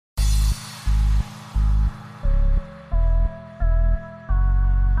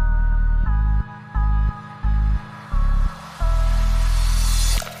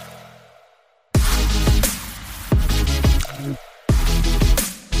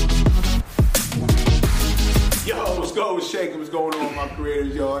Shake, what's going on, my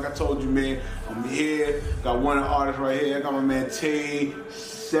creators, yo? Like I told you, man, I'm here. Got one artist right here. I got my man Tay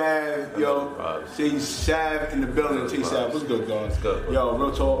Sav, yo. Tay Sav in the building. Tay Sav, what's good, guys? What's good? Yo,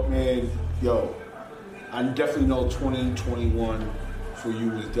 real talk, man. Yo, I definitely know 2021 for you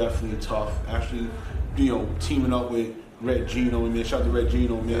was definitely tough. Actually, you know, teaming up with Red Gino, man. Shout out to Red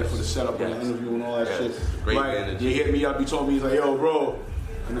Gino, man, for the setup and the interview and all that shit. Great energy. He hit me up. He told me, he's like, yo, bro,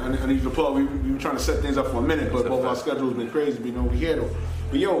 I need you to pull up. We were trying to set things up for a minute, but both our schedules been crazy. But, you know, we here though.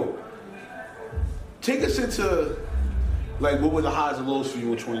 But yo, take us into like what were the highs and lows for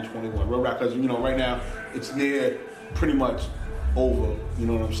you in 2021, real rap? Because you know, right now it's near pretty much over. You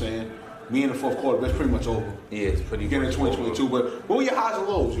know what I'm saying? Me in the fourth quarter, but it's pretty much over. Yeah, it's pretty much into 2022. Over. But what were your highs and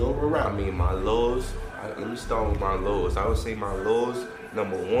lows, yo? Real rap. I mean, my lows. Let me start with my lows. I would say my lows.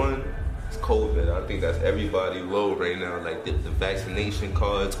 Number one. It's COVID. I think that's everybody low right now. Like the vaccination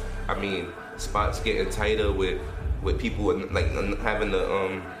cards. I mean, spots getting tighter with people like having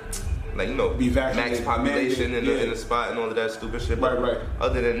the like you know be max population in the spot and all of that stupid shit. But right.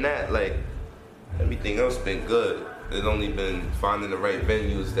 Other than that, like everything else been good. It's only been finding the right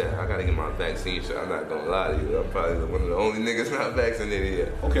venues that I gotta get my vaccine shot. I'm not gonna lie to you. I'm probably one of the only niggas not vaccinated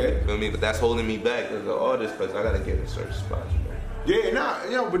yet. Okay. You feel me? But that's holding me back as an artist because I gotta get in certain spots. You know?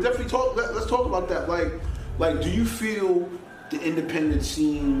 Yeah, but definitely talk. Let's talk about that. Like, do you feel the independent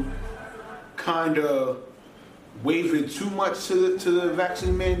scene kind of wavered too much to the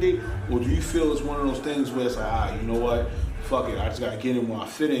vaccine mandate, or do you feel it's one of those things where it's like, you know what, fuck it, I just gotta get in where I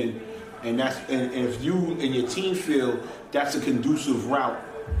fit in, and if you and your team feel that's a conducive route,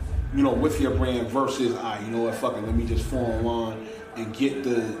 you know, with your brand versus, you know what, fuck it, let me just fall in line and get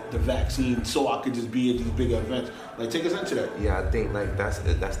the vaccine so I could just be at these bigger events. Like, take us into that. Yeah, I think like that's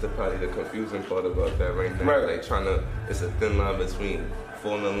probably the confusing part about that right now. Right. Like it's a thin line between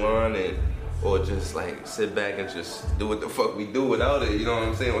falling in line or just like sit back and just do what the fuck we do without it. You know what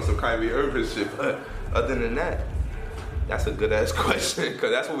I'm saying? With some Kyrie Irving shit. But other than that, that's a good ass question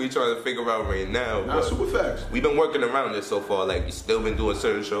because that's what we trying to figure out right now. Nah, super facts. We've been working around it so far. Like we still been doing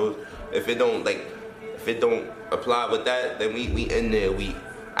certain shows. If it don't apply with that, then we in there. We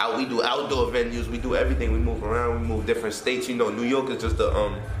do outdoor venues. We do everything. We move around. We move different states. You know, New York is just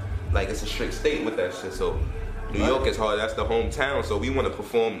it's a strict state with that shit. So New York is hard. That's the hometown. So we want to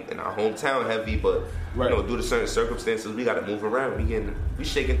perform in our hometown heavy, but you know, due to certain circumstances, we got to move around. We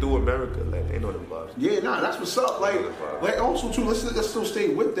shaking through America. Like they know the vibes. Yeah, that's what's up. Like also too. Let's still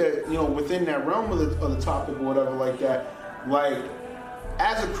stay with that. You know, within that realm of the topic or whatever like that. Like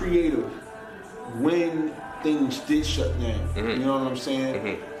as a creative, when things did shut down, you know what I'm saying?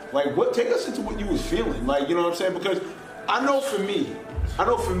 Mm-hmm. Like, take us into what you was feeling, like, you know what I'm saying? Because I know for me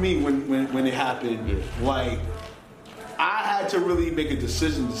when it happened, like, I had to really make a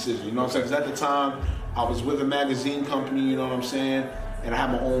decision, you know what I'm saying? Because at the time, I was with a magazine company, you know what I'm saying? And I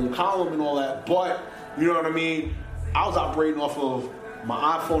had my own column and all that, but, you know what I mean? I was operating off of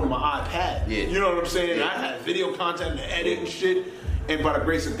my iPhone and my iPad, you know what I'm saying? Yeah. I had video content to edit and shit. And by the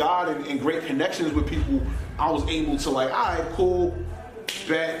grace of God and great connections with people, I was able to like, all right, cool,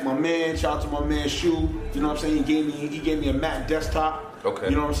 bet my man, shout out to my man Shu, you know what I'm saying? He gave me a Mac desktop,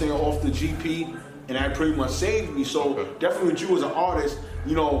 you know what I'm saying, off the GP, and that pretty much saved me. So definitely with you as an artist,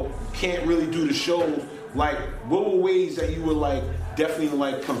 you know, can't really do the show. Like, what were ways that you were like definitely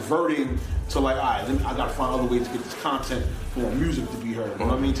like converting to like, all right, I gotta find other ways to get this content for my music to be heard. You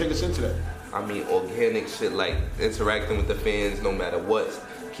know what I mean? Take us into that. I mean, organic shit like interacting with the fans no matter what,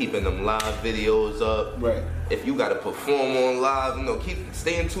 keeping them live videos up. Right. If you gotta perform on live, you know,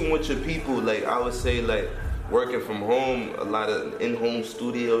 stay in tune with your people. Like I would say, like working from home, a lot of in-home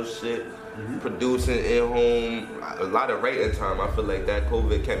studio shit, producing in-home, a lot of writing time. I feel like that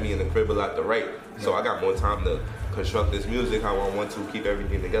COVID kept me in the crib a lot to write. So I got more time to construct this music how I want to, keep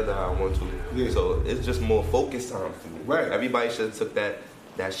everything together how I want to. Yeah. So it's just more focus time for me. Right. Everybody should have took that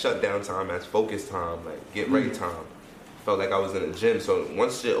shutdown time as focus time, like get ready time. Felt like I was in a gym. So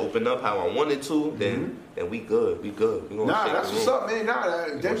once shit opened up how I wanted to, then we good. We gonna that's what's up, man.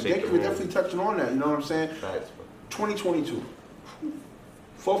 Thank you for definitely touching on that. You know what I'm saying? Facts, 2022.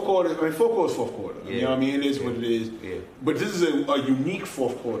 Fourth quarter is fourth quarter. Yeah. You know what I mean? It is what it is. Yeah. But this is a unique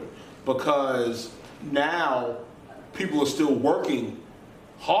fourth quarter because now people are still working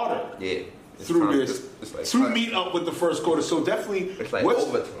harder. Yeah. Through this to meet up with the first quarter. So definitely it's like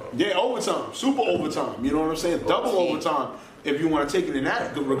overtime. Yeah, overtime. Super overtime. You know what I'm saying? Double overtime if you want to take it in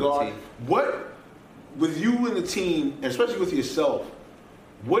that good regard. What with you and the team, and especially with yourself,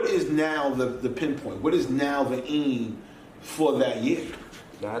 what is now the pinpoint? What is now the aim for that year?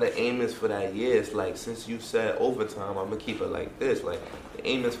 Now the aim is for that year. It's like, since you said overtime, I'm gonna keep it like this. Like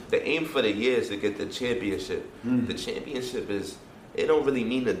the aim for the year is to get the championship. The championship is, it don't really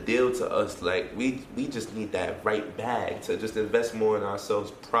mean a deal to us. Like we just need that right bag to just invest more in ourselves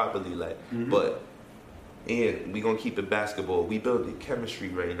properly. Like, but and we gonna keep it basketball. We building chemistry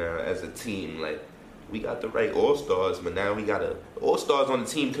right now as a team. Like we got the right all-stars, but now we gotta, all-stars on the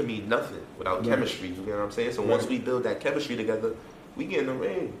team can mean nothing without chemistry. You know what I'm saying? So once we build that chemistry together, we get in the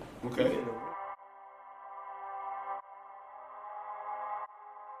ring. Okay. We get in the ring.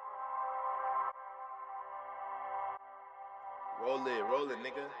 Roll it,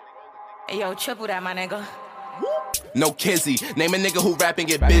 nigga. Hey, yo, triple that, my nigga. No kizzy, name a nigga who rap and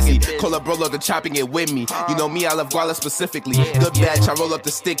get busy. Call up Rolo to chop and get with me. You know me, I love Guala specifically. Good batch, I roll up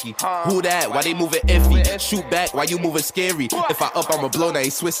the sticky. Who that? Why they moving iffy? Shoot back, why you moving scary? If I up, I'ma blow, now they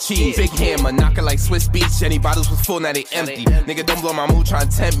Swiss cheese. Big hammer, knock it like Swiss beats. Any bottles was full, now they empty. Nigga, don't blow my mood, try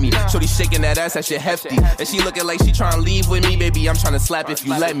and tempt me. Shorty shaking that ass, that shit hefty. And she looking like she trying to leave with me. Baby, I'm trying to slap if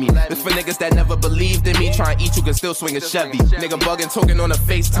you let me. This for niggas that never believed in me. Try and eat, you can still swing a Chevy. Nigga bugging, talking on the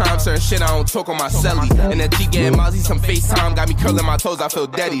FaceTime. Certain shit I don't talk on my celly. And that G getting Mozzie some FaceTime. Got me curling my toes, I feel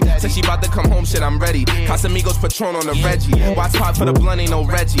deady. Said she about to come home, shit, I'm ready. Casamigos Patron on the Reggie. Watch pot for the blunt, ain't no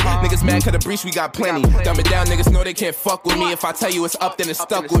Reggie. Niggas mad cause the breach, we got plenty. Dumb it down, niggas know they can't fuck with me. If I tell you it's up, then it's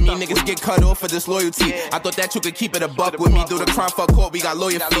stuck with me. Niggas get cut off for disloyalty. I thought that you could keep it a buck with me. Do the crime, fuck court, we got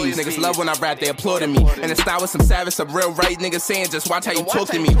lawyer fees. Niggas love when I rap, they applauding me. And the style with some savage, some real right niggas saying, just watch how you talk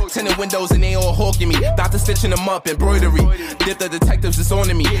to me. Tinted windows and they all hawking me. Doctor stitching them up, embroidery. Dip the detectives is on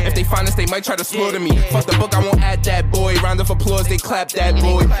to me. If they find us, they might try to slaughter me. Fuck the book, I won't add that boy. Round of applause, they clap that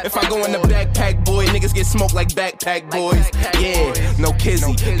boy. If I go in the backpack, boy, niggas get smoked like backpack boys. Yeah, no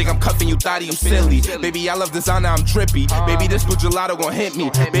kizzy. Think I'm cuffing you, thotty, you silly. Baby, I love designer, I'm drippy. Baby, this blue gelato gon' hit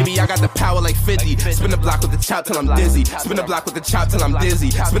me. Baby, I got the power like 50. Spin the block with the chop till I'm dizzy. Spin the block with the chop till I'm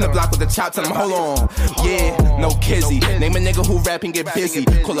dizzy. Spin the block with the chop till I'm, hold on. Yeah, no kizzy. Name a nigga who rap and get busy.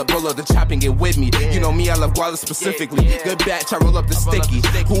 Call up Rolo to chop and get with me. You know me, I love Guala specifically. Good batch, I roll up the sticky.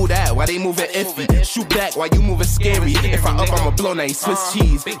 Who that? Why they moving iffy? Shoot back, why you moving scary? If I up, I'ma blow, now they Swiss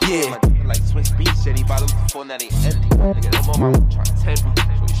cheese. Yeah. Like Swiss beats, shitty bottles before, now they empty. Nigga, don't my mom trying to tempt me.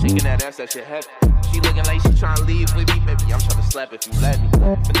 So you shaking that ass, that shit heavy. She looking like she trying to leave with me, baby. I'm trying to slap if you let me.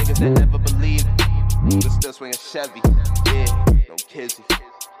 For niggas that never believe, but still swinging Chevy. Yeah, no kizzy.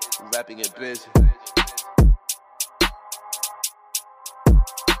 Rapping it busy.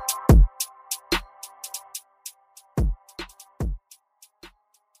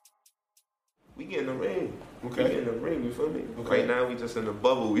 We get in the ring. Okay. We get in the ring, you feel me? Okay. Right now we just in the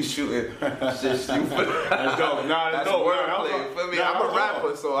bubble, we shooting shit stupid. That's dope. Nah, that's dope. Wordplay, you feel me? I'm a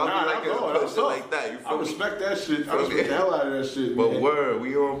rapper, so I'll be like shit like that, you feel me? I respect that shit. I respect the hell out of that shit, But man. word,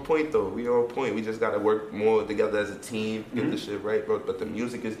 we on point though. We on point. We just gotta work more together as a team, get the shit right, bro. But the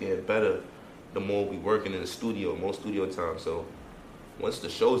music is getting better the more we working in the studio, more studio time. So once the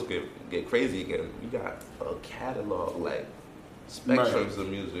shows get crazy again, we got a catalog like spectrums of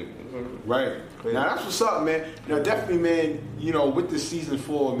music. Right. Crazy. Now that's what's up, man. Now definitely, man, you know, with the season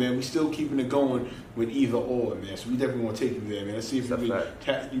 4, man, we still keeping it going with either or, man. So we definitely want to take you there, man. Let's see if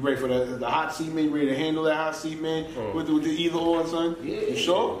you ready for the hot seat, man. You ready to handle that hot seat, man? With the either or, son? Yeah. You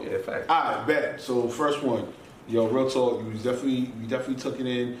sure? Yeah, fact. Alright, bet. So first one, yo, real talk. You definitely took it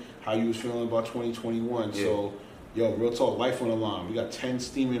in how you was feeling about 2021. Yeah. So, yo, real talk, life on the line. We got 10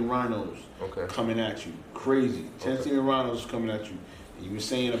 steaming rhinos coming at you. Crazy. 10 steaming rhinos coming at you. And you were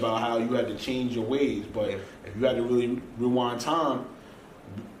saying about how you had to change your ways, but if you had to really rewind time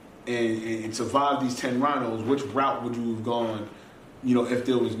and survive these 10 rhinos, which route would you have gone, you know, if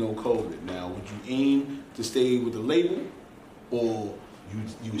there was no COVID? Now, would you aim to stay with the label, or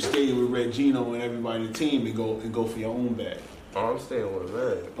you stay with Red Gino and everybody in the team and go for your own bag? Oh, I'm staying with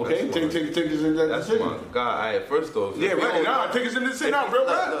Red. Okay, take us in that That's decision. my God. All right, first off, Yeah, right. Nah, take us in the decision. Nah, real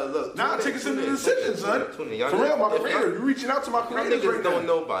look. Nah, take us in the decision, son. For y'all real, my niggas- creator. You reaching out to my Y'all creators niggas right don't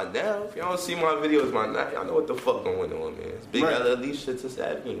now. know by now. If y'all don't see my videos by now, y'all know what the fuck going on, man. It's big Right. LLE shit to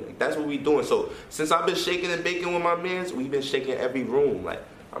Saturday. Like, that's what we doing. So since I've been shaking and baking with my mans, we've been shaking every room. Like,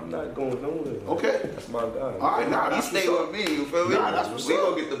 I'm not going nowhere. Okay. That's my guy. All right, nah, he that's stay what's with me. You feel me? Nah, that's what's we up.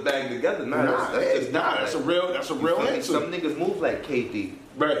 gonna get the bag together. That's a real you feel me? answer. Some niggas move like KD.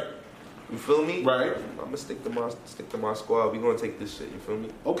 Right. You feel me? Right. I'm gonna stick to my squad. We gonna take this shit. You feel me?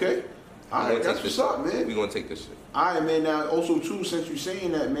 Okay. All right, that's what's up, man. We gonna take this shit. All right, man. Now, also too, since you're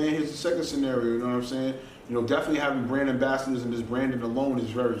saying that, man, here's the second scenario. You know what I'm saying? You know, definitely having brand ambassadors and this branding alone is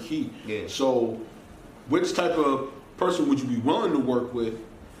very key. Yeah. So, which type of person would you be willing to work with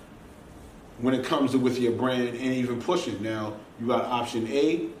when it comes to with your brand and even pushing? Now, you got option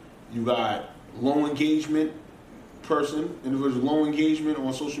A, you got low engagement, individual, low engagement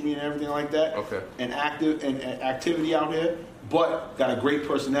on social media and everything like that. Okay. And activity out here, but got a great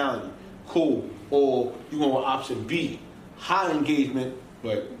personality. Cool. Or you want option B, high engagement,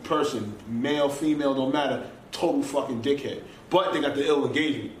 but person, male, female, don't matter, total fucking dickhead. But they got the ill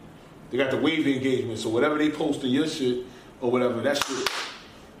engagement. They got the wavy engagement. So whatever they post in your shit or whatever, that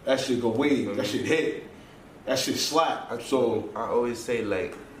shit go wave. That shit hit. That shit slap. So I always say,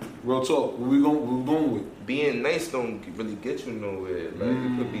 like, real talk, what we going with? Being nice don't really get you nowhere. Like,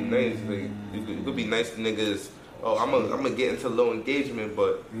 you could be nice. Like, you could be nice to niggas. Oh, I'm gonna get into low engagement,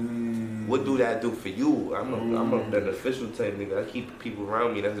 but what do that do for you? I'm a beneficial type nigga. I keep people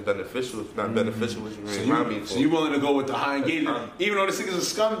around me that's beneficial. If not beneficial, what you really around me for? So you willing to go with the high engagement, even though this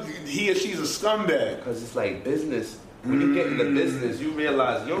nigga's he or she's a scumbag? Because it's like business. When you get into business, you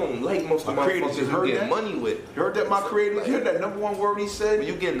realize you don't like most of the motherfuckers you get money with. You heard that, my creator? You heard that number one word he said? When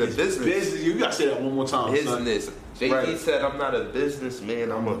you get into business. You gotta say that one more time. Business. Son. Jay-Z said, I'm not a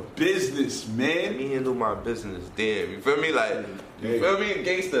businessman, I'm a businessman. Let me handle my business. Damn, you feel me? Like, you feel me?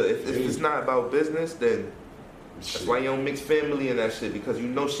 Gangster. If it's not about business, then that's why you don't mix family and that shit, because you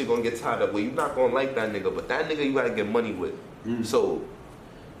know shit gonna get tied up with. You're not gonna like that nigga, but that nigga you gotta get money with. So,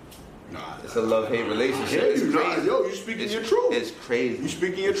 it's a love-hate relationship. It's crazy. Yo, you speaking your truth. It's crazy. You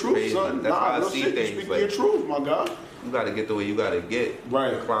speaking your truth, son. That's how I see things. You speaking your truth, my guy. You gotta get the way you gotta get.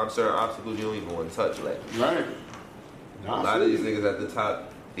 Right. Climb certain obstacles you don't even want to touch. Like, right. A lot of these niggas at the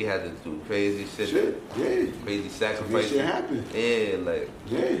top, they had to do crazy shit. Yeah. Crazy sacrifices. Shit happen. Yeah, like.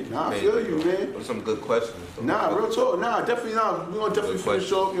 Yeah, I feel you, man. Those some good questions. Real talk. Definitely not. We're gonna definitely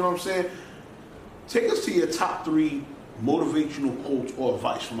finish off, you know what I'm saying? Take us to your top 3 motivational quotes or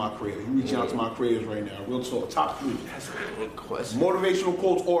advice from my creators. You reaching out to my creators right now. Real talk. Top 3. That's a good question. Motivational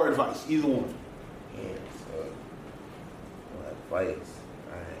quotes or advice. Either one. Yeah, so, advice.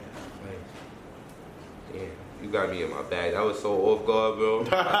 Damn, you got me in my bag. That was so off guard, bro.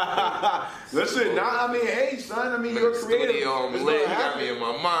 Listen, hey, son. You're creative. You got me in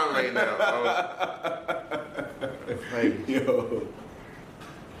my mind right now. Yo.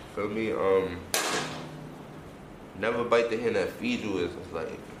 Feel me? Never bite the hand that feeds you is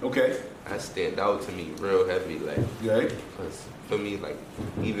like, okay, that stand out to me real heavy, like, cause for me, like,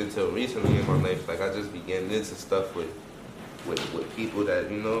 even till recently in my life, like, I just began into stuff with people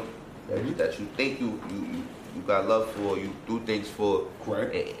that, you know, that you think you got love for, you do things for,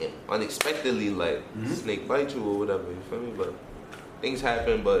 correct, and unexpectedly, like, snake bite you or whatever, you feel me? But things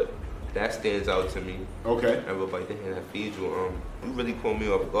happen, but that stands out to me. Okay. Never bite the hand that feeds you. You really caught me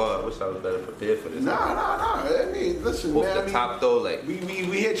off guard. I wish I was better prepared for this. Nah. I mean, listen, off man. The top though, like we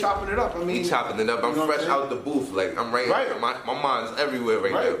here chopping it up. We chopping it up. I'm fresh out the booth. Like I'm right. My mind's everywhere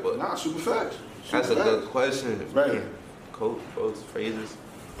right now. But super facts. That's a good question. Right. Man, quotes, phrases.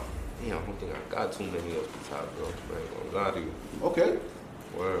 Damn, I don't think I got too many off the top, bro. I ain't gonna lie to you. Okay.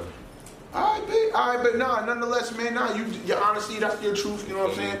 Word. All right, but nonetheless, man, your honesty, that's your truth, you know what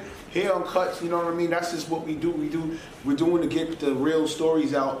I'm saying? Here on Cuts, you know what I mean? That's just what we do. We're doing to get the real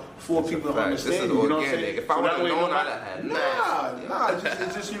stories out for people to understand. This is you know organic. what I'm saying? If I would have known, I'd have had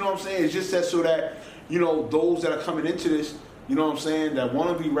it's just, you know what I'm saying? It's just that so that, you know, those that are coming into this, you know what I'm saying, that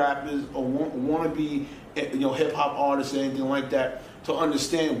want to be rappers or want to be, you know, hip-hop artists or anything like that, to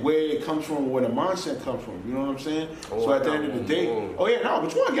understand where it comes from, where the mindset comes from. You know what I'm saying? So at the end of the day,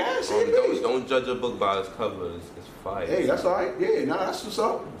 which one, guys? Don't judge a book by its cover. It's fire. Hey, that's all right. Yeah, that's what's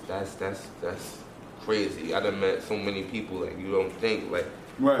up. That's crazy. I done met so many people like you don't think like.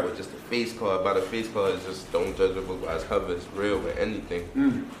 Right. Or just a face card. By the face card, it's just don't judge a book by its cover. It's real with anything.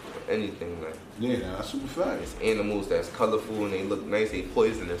 With anything like. Yeah, that's super fact. It's animals that's colorful and they look nice. They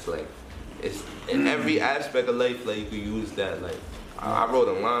poisonous. Like it's in every aspect of life. Like you can use that. Like. I wrote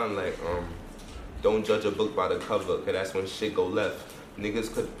a line like, don't judge a book by the cover, cause that's when shit go left. What you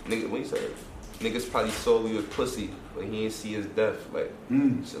say? Niggas probably saw we was pussy, but he ain't see his death, like,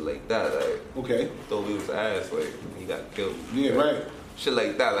 shit like that, like. Okay. Thought we was ass, like, he got killed. Yeah, right. Shit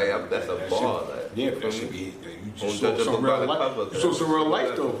like that, like, that's a bar, like. Yeah, but that should be, you just saw some real life. You saw some real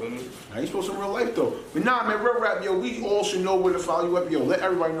life, though. You saw some real life, though. But nah, man, real rap, yo, we all should know where to follow you up. Yo, let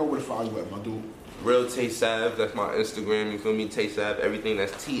everybody know where to follow you up, my dude. Real Tay Sav, that's my Instagram, you feel me? Tay Sav, everything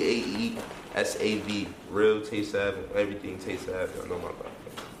that's TAESAV. Real Tay Sav, everything Tay Sav, y'all know my body.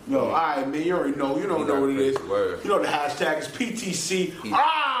 Yo, alright, man, you already know. You don't know what it is. Word. You know the hashtag is PTC.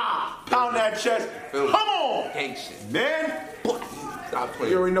 Pound that chest. Come on! Hank shit. Man, stop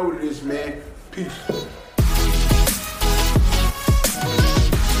playing. You already know what it is, man. Peace.